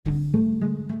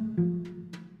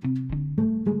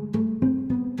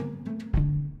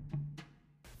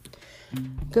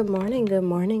Good morning, good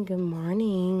morning, good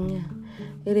morning.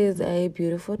 It is a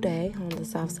beautiful day on the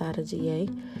south side of GA,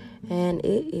 and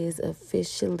it is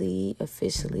officially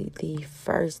the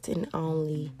first and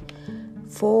only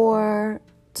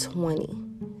 420.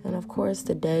 And of course,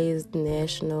 today is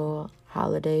national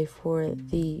holiday for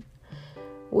the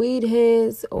weed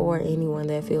heads or anyone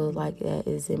that feels like that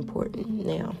is important.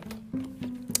 Now,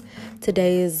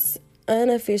 today is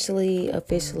officially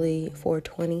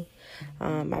 420.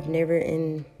 I've never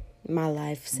in my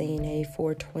life seen a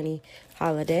 420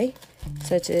 holiday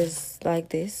such as like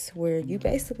this, where you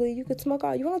could smoke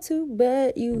all you want to,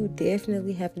 but you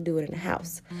definitely have to do it in the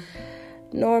house.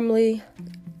 Normally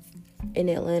in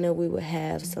Atlanta we would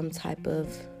have some type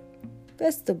of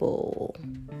festival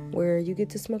where you get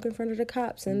to smoke in front of the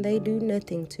cops and they do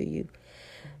nothing to you.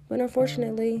 But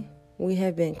unfortunately, we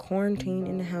have been quarantined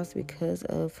in the house because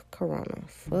of Corona.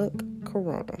 Fuck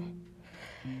Corona.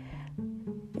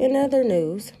 In other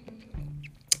news,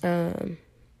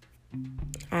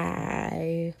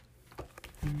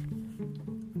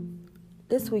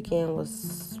 this weekend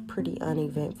was pretty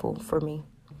uneventful for me.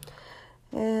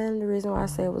 And the reason why I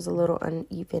say it was a little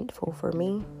uneventful for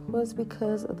me was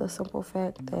because of the simple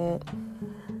fact that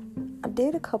I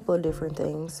did a couple of different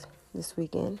things this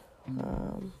weekend.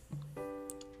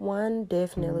 One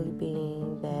definitely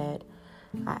being that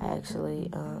I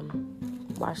actually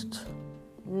watched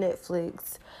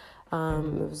Netflix.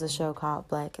 It was a show called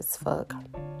Black as Fuck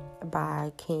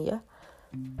by Kenya.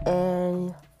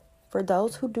 And for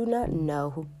those who do not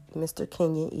know who Mr.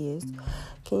 Kenya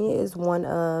is one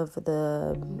of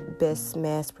the best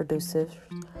mass producers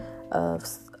of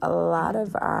a lot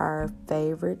of our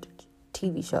favorite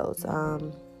TV shows,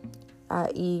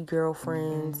 i.e.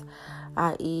 Girlfriends,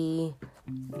 i.e.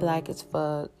 Black as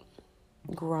Fuck,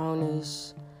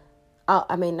 Grownish.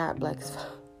 Not Black as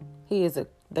Fuck. He is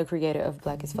the creator of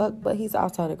Black as Fuck, but he's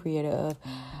also the creator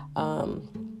of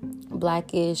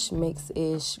Blackish,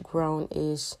 Mix-ish,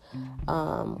 Grown-ish,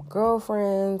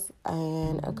 Girlfriends,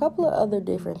 and a couple of other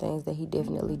different things that he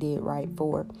definitely did right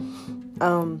for.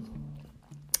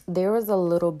 There was a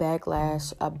little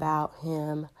backlash about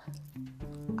him.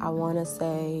 I want to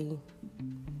say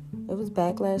it was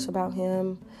backlash about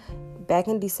him back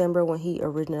in December when he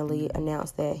originally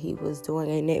announced that he was doing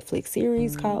a Netflix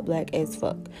series called Black as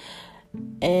Fuck.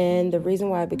 And the reason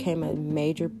why it became a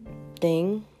major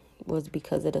thing was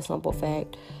because of the simple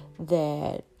fact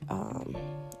that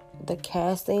the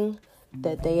casting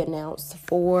that they announced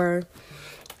for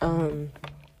the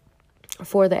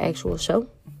actual show,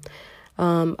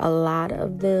 a lot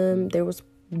of them, there was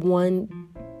one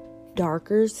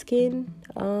darker skinned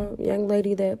young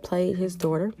lady that played his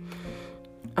daughter.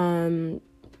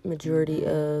 Majority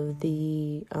of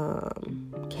the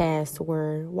cast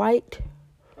were white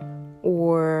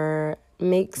or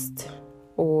mixed,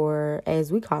 or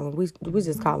as we call them, we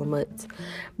just call them mutts.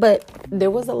 But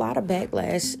there was a lot of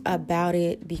backlash about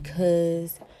it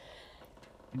because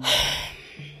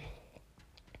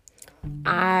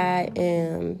I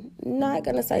am not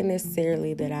going to say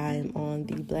necessarily that I am on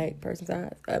the black person's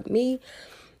side. Me,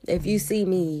 if you see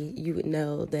me, you would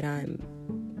know that I'm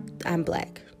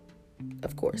black,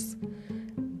 of course.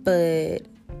 But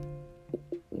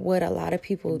what a lot of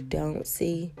people don't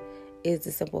see is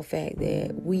the simple fact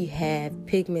that we have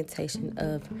pigmentation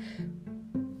of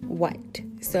white.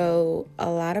 So a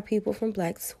lot of people from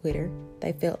Black Twitter,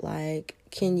 they felt like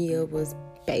Kenya was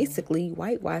basically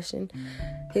whitewashing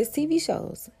his TV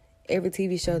shows. Every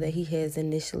TV show that he has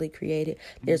initially created,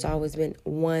 there's always been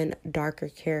one darker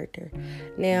character.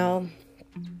 Now,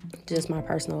 just my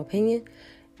personal opinion,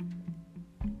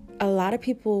 a lot of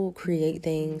people create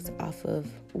things off of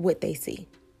what they see.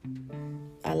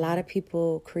 A lot of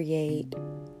people create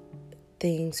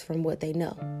things from what they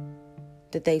know,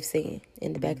 that they've seen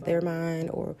in the back of their mind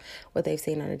or what they've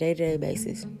seen on a day-to-day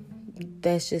basis.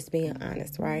 That's just being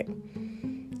honest, right?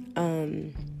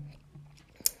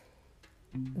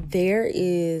 There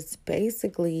is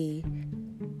basically,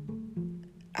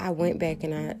 I went back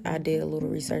and I did a little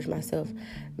research myself.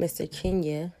 Mr.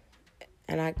 Kenya,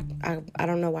 and I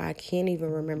don't know why I can't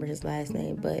even remember his last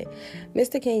name, but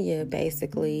Mr. Kenya,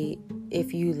 basically,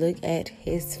 if you look at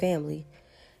his family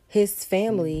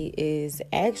is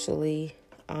actually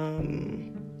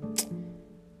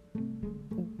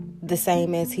the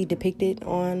same as he depicted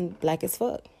on Black as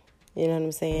Fuck. You know what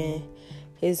I'm saying?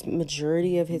 His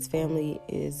majority of his family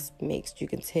is mixed. You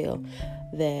can tell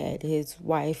that his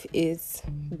wife is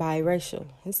biracial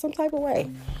in some type of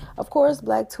way. Of course,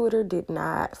 Black Twitter did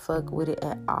not fuck with it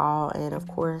at all. And of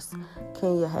course,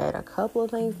 Kenya had a couple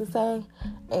of things to say.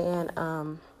 And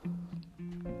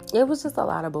it was just a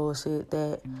lot of bullshit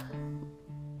that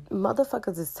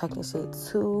motherfuckers is taking shit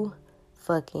too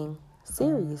fucking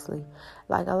seriously.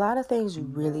 Like, a lot of things you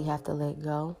really have to let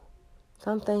go.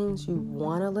 Some things you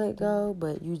want to let go,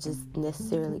 but you just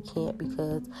necessarily can't,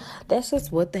 because that's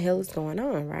just what the hell is going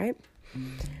on, right?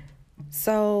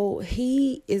 So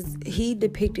he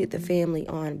depicted the family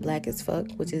on Black as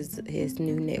Fuck, which is his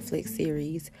new Netflix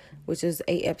series, which is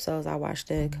 8 episodes. I watched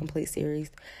the complete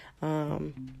series.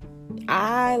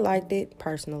 I liked it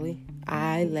personally.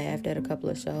 I laughed at a couple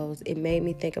of shows. It made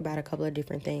me think about a couple of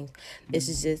different things. This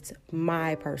is just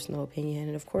my personal opinion.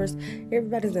 And of course,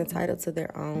 everybody's entitled to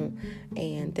their own.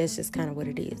 And that's just kind of what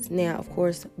it is. Now, of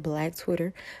course, Black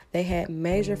Twitter, they had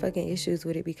major fucking issues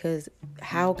with it, because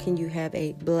how can you have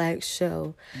a Black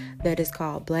show that is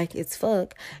called Black as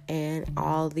Fuck and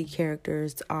all the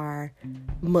characters are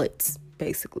mutts,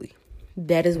 basically?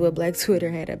 That is what Black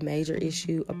Twitter had a major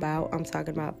issue about. I'm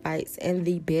talking about fights and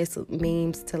the best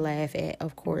memes to laugh at,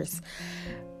 of course.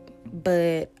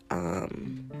 But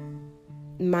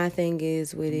my thing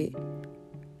is with it,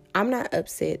 I'm not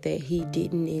upset that he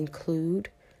didn't include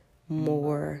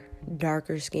more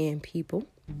darker skinned people.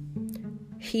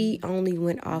 He only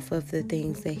went off of the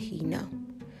things that he know.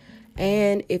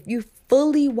 And if you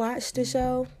fully watch the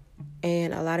show,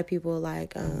 and a lot of people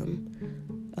like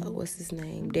what's his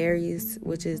name, Darius,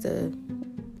 which is a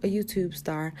YouTube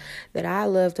star that I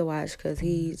love to watch, because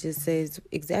he just says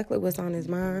exactly what's on his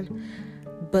mind.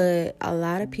 But a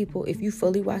lot of people, if you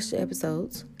fully watch the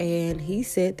episodes, and he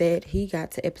said that he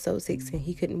got to episode 6 and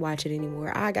he couldn't watch it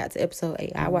anymore. I got to episode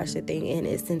 8. I watched the thing in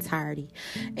its entirety.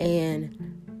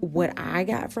 And what I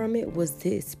got from it was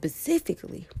this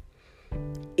specifically.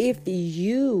 If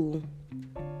you,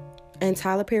 and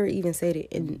Tyler Perry even said it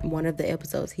in one of the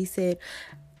episodes, he said,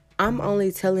 I'm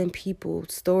only telling people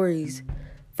stories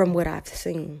from what I've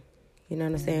seen. You know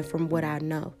what I'm saying? From what I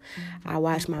know. I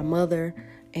watched my mother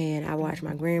and I watched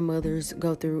my grandmothers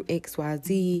go through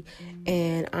XYZ,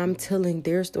 and I'm telling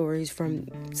their stories from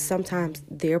sometimes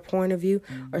their point of view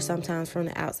or sometimes from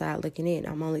the outside looking in.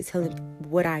 I'm only telling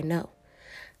what I know.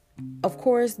 Of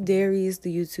course, Darius,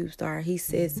 the YouTube star, he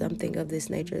said something of this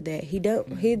nature, that he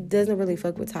doesn't really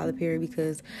fuck with Tyler Perry,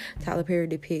 because Tyler Perry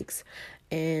depicts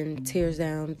and tears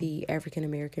down the African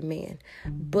American man.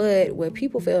 But what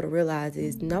people fail to realize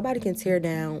is nobody can tear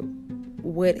down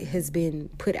what has been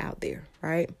put out there,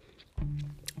 right?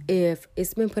 If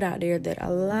it's been put out there that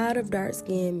a lot of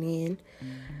dark-skinned men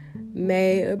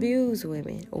may abuse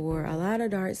women, or a lot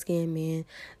of dark-skinned men,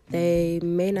 they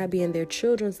may not be in their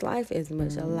children's life as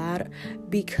much,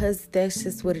 because that's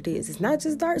just what it is. It's not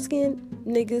just dark-skinned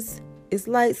niggas, it's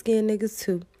light-skinned niggas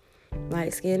too.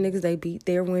 Light-skinned niggas, they beat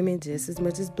their women just as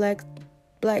much as black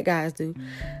guys do.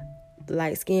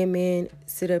 Light-skinned men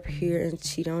sit up here and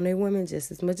cheat on their women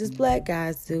just as much as black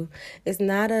guys do. It's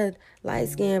not a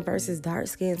light-skinned versus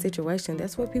dark-skinned situation.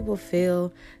 That's what people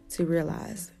fail to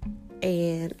realize.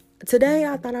 And today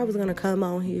I thought I was going to come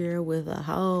on here with a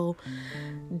whole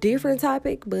different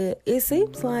topic, but it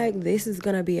seems like this is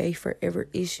going to be a forever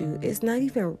issue. It's not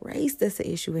even race that's an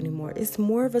issue anymore. It's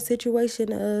more of a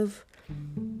situation of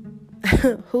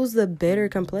who's the better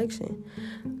complexion.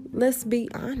 Let's be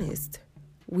honest.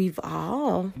 We've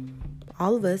all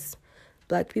of us,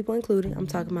 black people included, I'm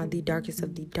talking about the darkest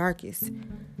of the darkest,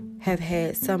 have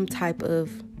had some type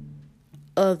of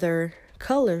other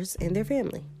colors in their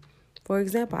family. For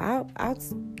example, I'll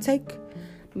take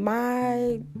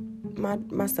my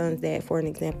son's dad for an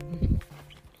example.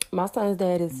 My son's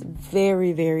dad is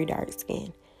very, very dark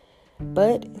skinned,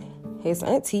 but his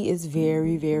auntie is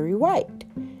very, very white.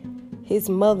 His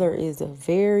mother is a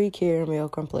very caramel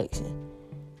complexion.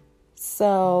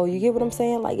 So you get what I'm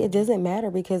saying? Like, it doesn't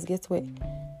matter, because guess what?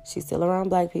 She's still around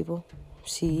black people.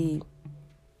 She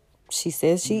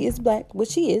says she is black, which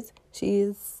she is. She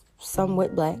is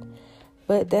somewhat black.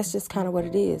 But that's just kind of what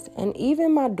it is. And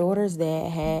even my daughter's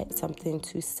dad had something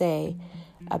to say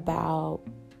about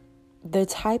the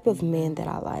type of men that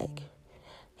I like.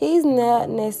 He's not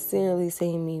necessarily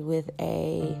seeing me with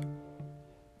a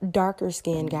darker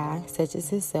skinned guy, such as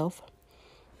himself.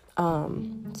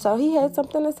 So he had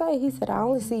something to say. He said, I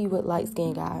only see you with light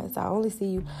skinned guys. I only see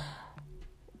you.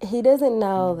 He doesn't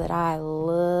know that I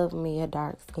love me a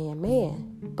dark skinned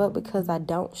man. But because I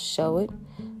don't show it,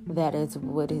 that is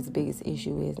what his biggest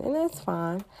issue is. And that's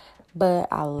fine. But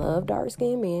I love dark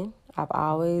skinned men. I've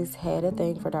always had a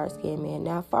thing for dark skinned men.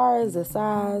 Now, as far as the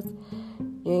size,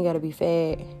 you ain't got to be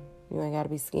fat. You ain't got to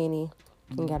be skinny.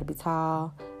 You ain't got to be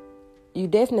tall. You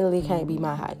definitely can't be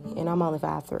my height, and I'm only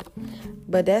 5'3".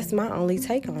 But that's my only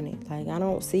take on it. Like, I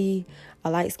don't see a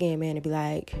light-skinned man to be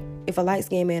like, if a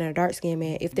light-skinned man and a dark-skinned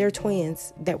man, if they're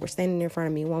twins that were standing in front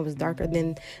of me, one was darker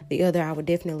than the other, I would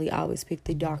definitely always pick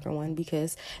the darker one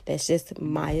because that's just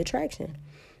my attraction.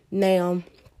 Now,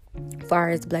 as far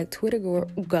as Black Twitter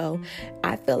go,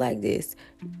 I feel like this.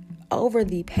 Over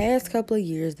the past couple of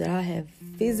years that I have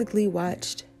physically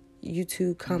watched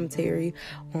YouTube commentary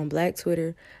on Black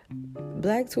Twitter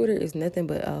is nothing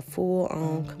but a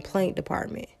full-on complaint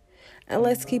department. And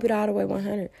let's keep it all the way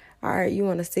 100. All right, you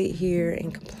want to sit here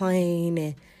and complain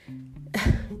and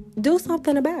do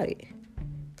something about it.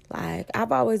 Like,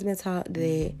 I've always been taught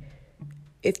that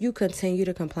if you continue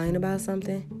to complain about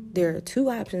something, there are two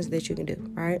options that you can do,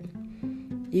 right?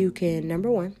 You can,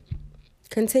 number one,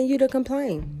 continue to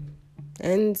complain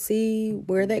and see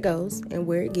where that goes and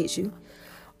where it gets you.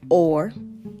 Or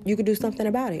you could do something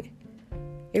about it.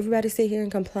 Everybody sit here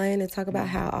and complain and talk about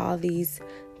how all these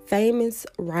famous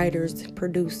writers,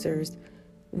 producers,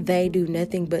 they do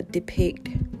nothing but depict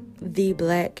the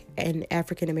Black and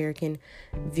African American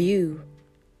view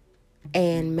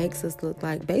and makes us look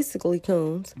like basically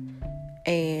coons,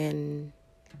 and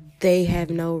they have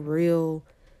no real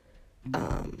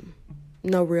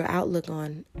outlook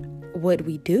on what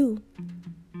we do.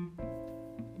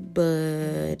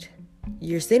 But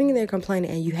you're sitting there complaining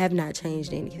and you have not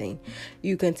changed anything.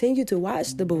 You continue to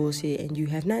watch the bullshit and you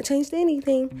have not changed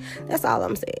anything. That's all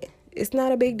I'm saying. It's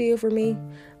not a big deal for me,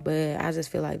 but I just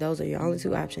feel like those are your only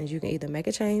two options. You can either make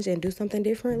a change and do something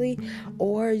differently,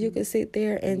 or you can sit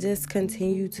there and just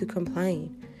continue to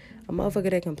complain. A motherfucker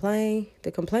that complain,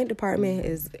 the complaint department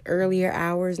is earlier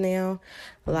hours now,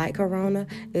 like Corona.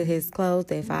 It has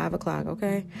closed at 5 o'clock,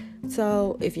 okay?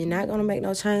 So if you're not going to make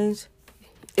no change,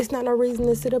 it's not no reason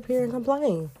to sit up here and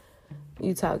complain.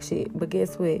 You talk shit. But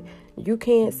guess what? You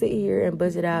can't sit here and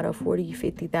budget out a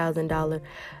 $40,000, $50,000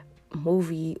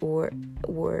 movie or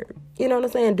you know what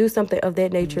I'm saying? Do something of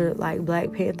that nature like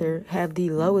Black Panther, have the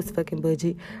lowest fucking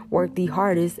budget, work the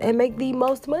hardest, and make the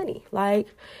most money. Like,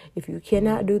 if you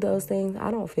cannot do those things, I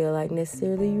don't feel like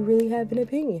necessarily you really have an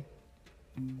opinion.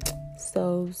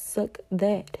 So, suck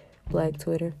that, Black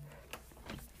Twitter.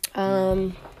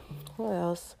 What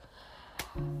else?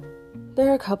 There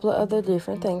are a couple of other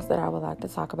different things that I would like to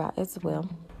talk about as well.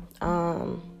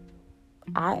 I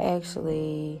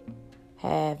actually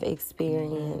have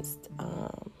experienced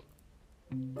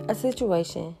a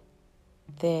situation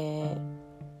that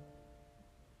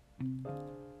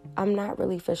I'm not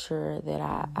really for sure that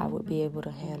I would be able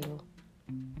to handle.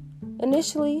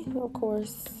 Initially, of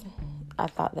course, I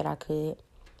thought that I could,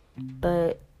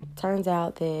 but turns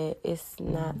out that it's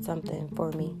not something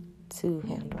for me to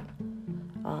handle.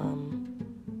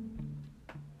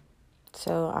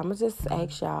 So I'm going to just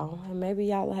ask y'all, and maybe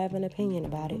y'all will have an opinion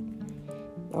about it.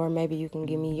 Or maybe you can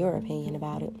give me your opinion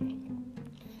about it.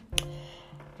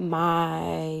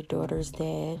 My daughter's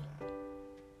dad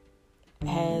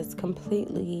has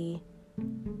completely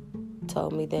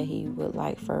told me that he would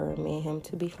like for me and him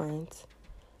to be friends.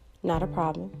 Not a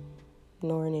problem,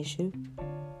 nor an issue.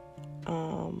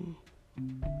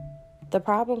 The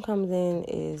problem comes in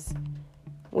is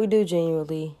we do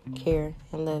genuinely care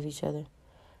and love each other.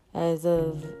 As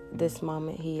of this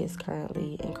moment, he is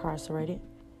currently incarcerated.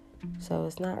 So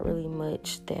it's not really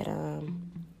much that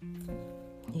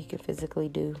he can physically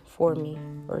do for me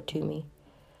or to me.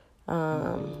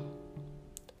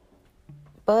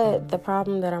 But the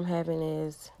problem that I'm having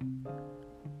is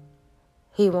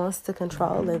he wants to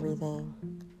control everything.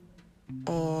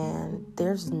 And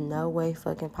there's no way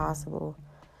fucking possible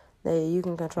that you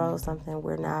can control something.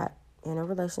 We're not in a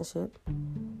relationship.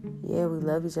 Yeah, we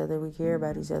love each other, we care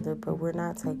about each other, but we're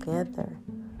not together.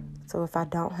 So if I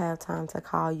don't have time to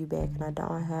call you back and I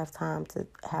don't have time to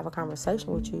have a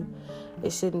conversation with you,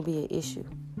 it shouldn't be an issue.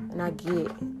 And I get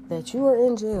that you are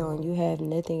in jail and you have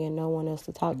nothing and no one else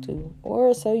to talk to,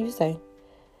 or so you say.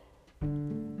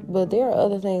 But there are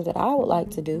other things that I would like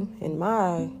to do in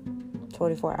my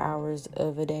 24 hours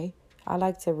of a day. I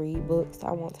like to read books.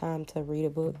 I want time to read a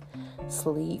book,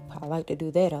 sleep. I like to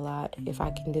do that a lot if I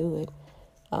can do it.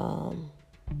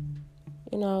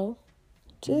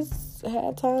 Just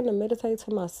have time to meditate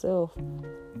to myself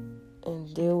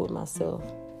and deal with myself.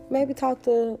 Maybe talk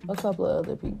to a couple of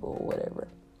other people or whatever.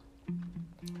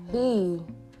 He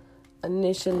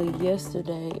initially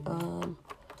yesterday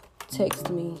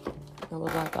texted me and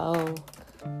was like,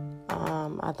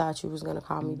 I thought you was going to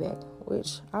call me back,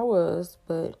 which I was,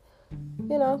 but,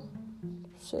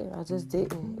 I just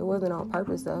didn't. It wasn't on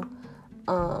purpose, though.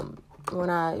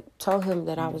 When I told him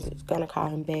that I was going to call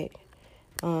him back,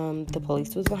 The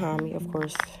police was behind me, of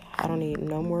course. I don't need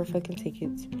no more fucking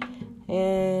tickets.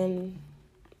 And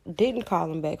didn't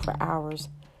call him back for hours.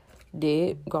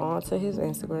 Did go on to his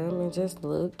Instagram and just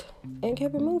looked and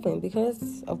kept it moving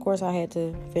because, of course, I had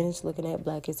to finish looking at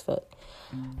Black as Fuck.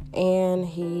 And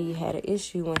he had an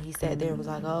issue when he sat there and was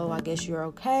like, oh, I guess you're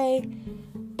okay.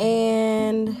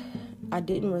 And I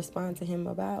didn't respond to him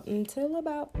until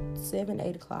about 7,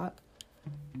 8 o'clock.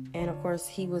 And, of course,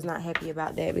 he was not happy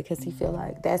about that because he feel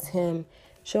like that's him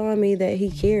showing me that he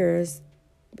cares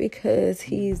because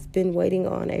he's been waiting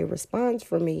on a response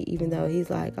from me, even though he's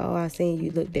like, oh, I seen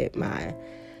you looked at my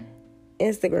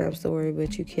Instagram story,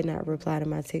 but you cannot reply to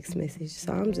my text message.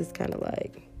 So I'm just kind of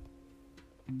like,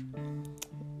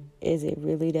 is it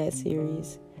really that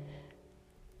serious?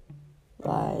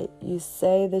 Like, you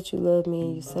say that you love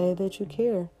me, you say that you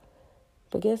care,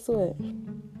 but guess what?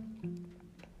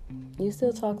 You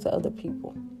still talk to other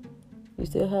people. You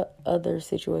still have other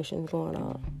situations going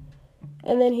on.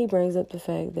 And then he brings up the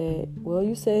fact that, well,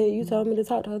 you said you told me to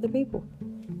talk to other people.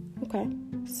 Okay,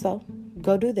 so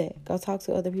go do that. Go talk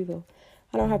to other people.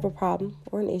 I don't have a problem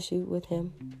or an issue with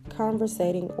him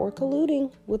conversating or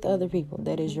colluding with other people.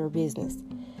 That is your business.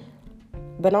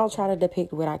 But don't try to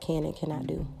depict what I can and cannot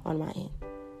do on my end.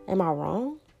 Am I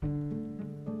wrong?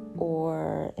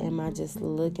 Or am I just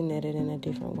looking at it in a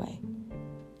different way?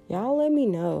 Y'all let me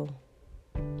know.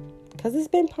 Because it's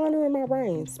been pondering in my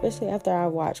brain, especially after I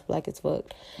watched Black as Fuck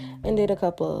and did a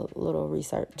couple of little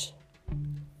research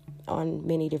on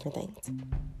many different things.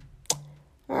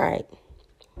 All right.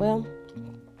 Well,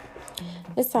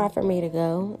 it's time for me to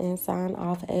go and sign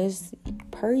off as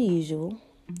per usual.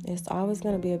 It's always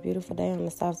going to be a beautiful day on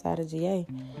the south side of GA.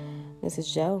 This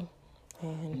is Joe.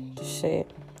 And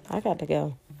shit, I got to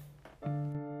go.